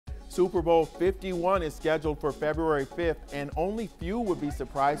Super Bowl 51 is scheduled for February 5th, and only few would be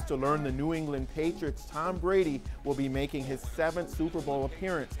surprised to learn the New England Patriots' Tom Brady will be making his 7th Super Bowl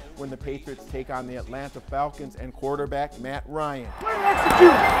appearance when the Patriots take on the Atlanta Falcons and quarterback Matt Ryan.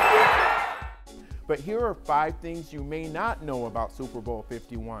 But here are 5 things you may not know about Super Bowl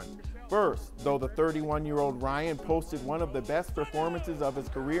 51. First, though the 31-year-old Ryan posted one of the best performances of his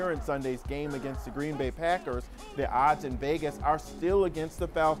career in Sunday's game against the Green Bay Packers, the odds in Vegas are still against the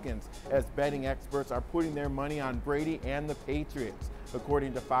Falcons, as betting experts are putting their money on Brady and the Patriots.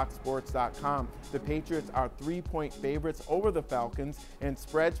 According to FoxSports.com, the Patriots are 3-point favorites over the Falcons, and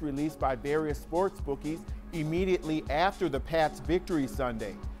spreads released by various sports bookies immediately after the Pats' victory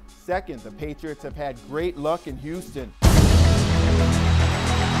Sunday. Second, the Patriots have had great luck in Houston.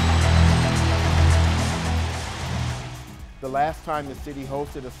 The last time the city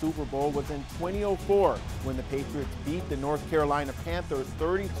hosted a Super Bowl was in 2004 when the Patriots beat the North Carolina Panthers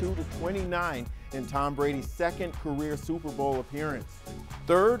 32-29 in Tom Brady's second career Super Bowl appearance.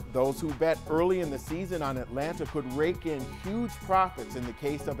 Third, those who bet early in the season on Atlanta could rake in huge profits in the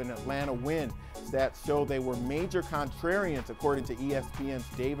case of an Atlanta win. Stats show they were major contrarians, according to ESPN's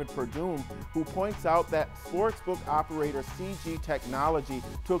David Perdue, who points out that sportsbook operator CG Technology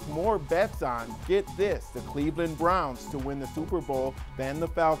took more bets on, get this, the Cleveland Browns to win the Super Bowl than the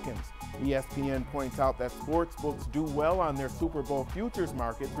Falcons. ESPN points out that sportsbooks do well on their Super Bowl futures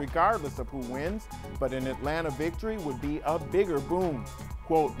markets regardless of who wins, but an Atlanta victory would be a bigger boom.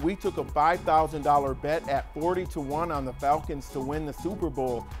 Quote, "We took a $5,000 bet at 40-1 on the Falcons to win the Super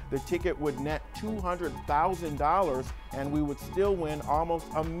Bowl. The ticket would net $200,000 and we would still win almost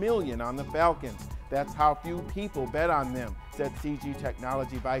 $1 million on the Falcons. That's how few people bet on them," said CG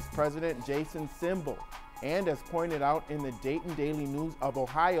Technology Vice President Jason Simbal. And as pointed out in the Dayton Daily News of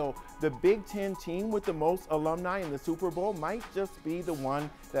Ohio, the Big Ten team with the most alumni in the Super Bowl might just be the one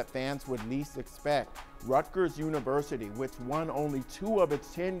that fans would least expect. Rutgers University, which won only 2 of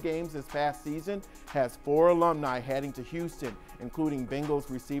its 10 games this past season, has 4 alumni heading to Houston, including Bengals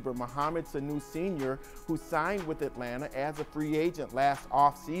receiver Mohamed Sanu Sr., who signed with Atlanta as a free agent last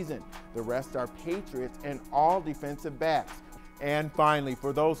offseason. The rest are Patriots and all defensive backs. And finally,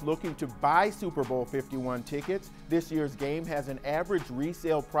 for those looking to buy Super Bowl 51 tickets, this year's game has an average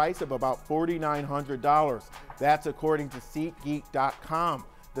resale price of about $4,900. That's according to SeatGeek.com.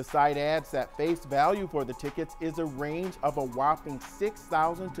 The site adds that face value for the tickets is a range of a whopping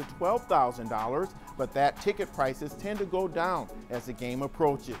 $6,000 to $12,000, but that ticket prices tend to go down as the game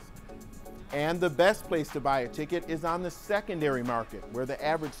approaches. And the best place to buy a ticket is on the secondary market, where the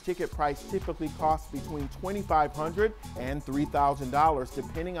average ticket price typically costs between $2,500 and $3,000,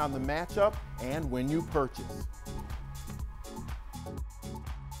 depending on the matchup and when you purchase.